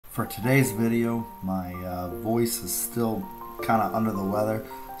For today's video, my voice is still kind of under the weather,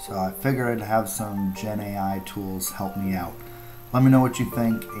 so I figured I'd have some Gen AI tools help me out. Let me know what you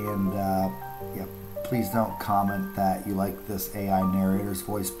think, and yeah, please don't comment that you like this AI narrator's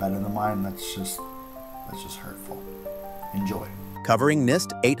voice better than mine. That's just hurtful. Enjoy. Covering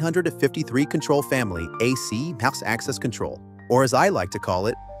NIST 853 control family AC Mouse Access Control, or as I like to call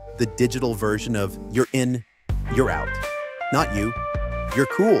it, the digital version of you're in, you're out. Not you, you're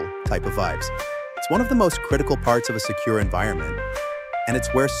cool type of vibes. It's one of the most critical parts of a secure environment, and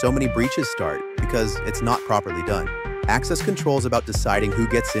it's where so many breaches start because it's not properly done. Access control is about deciding who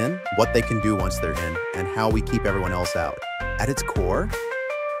gets in, what they can do once they're in, and how we keep everyone else out. At its core,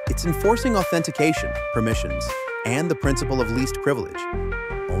 it's enforcing authentication, permissions, and the principle of least privilege,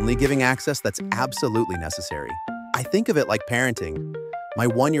 only giving access that's absolutely necessary. I think of it like parenting. My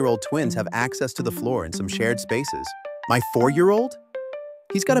 1-year-old twins have access to the floor and some shared spaces. My 4-year-old?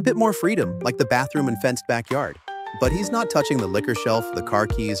 He's got a bit more freedom, like the bathroom and fenced backyard. But he's not touching the liquor shelf, the car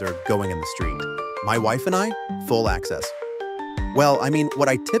keys, or going in the street. My wife and I, full access. Well, I mean, what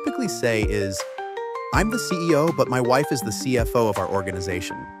I typically say is, I'm the CEO, but my wife is the CFO of our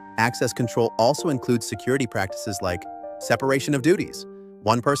organization. Access control also includes security practices like separation of duties.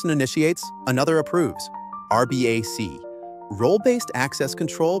 One person initiates, another approves. RBAC, role-based access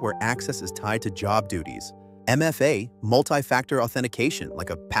control where access is tied to job duties. MFA, multi-factor authentication, like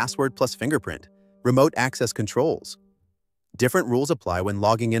a password plus fingerprint. Remote access controls. Different rules apply when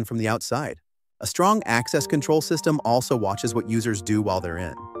logging in from the outside. A strong access control system also watches what users do while they're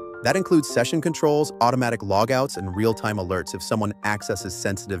in. That includes session controls, automatic logouts, and real-time alerts if someone accesses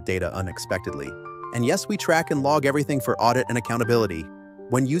sensitive data unexpectedly. And yes, we track and log everything for audit and accountability.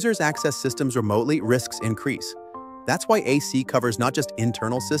 When users access systems remotely, risks increase. That's why AC covers not just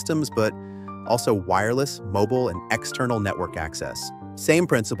internal systems, but also wireless, mobile, and external network access. Same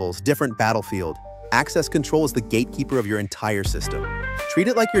principles, different battlefield. Access control is the gatekeeper of your entire system. Treat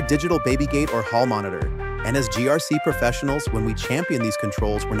it like your digital baby gate or hall monitor. And as GRC professionals, when we champion these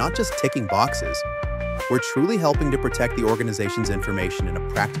controls, we're not just ticking boxes. We're truly helping to protect the organization's information in a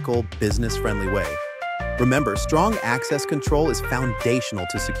practical, business-friendly way. Remember, strong access control is foundational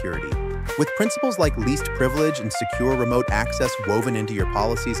to security. With principles like least privilege and secure remote access woven into your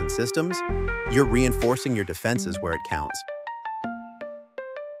policies and systems, you're reinforcing your defenses where it counts.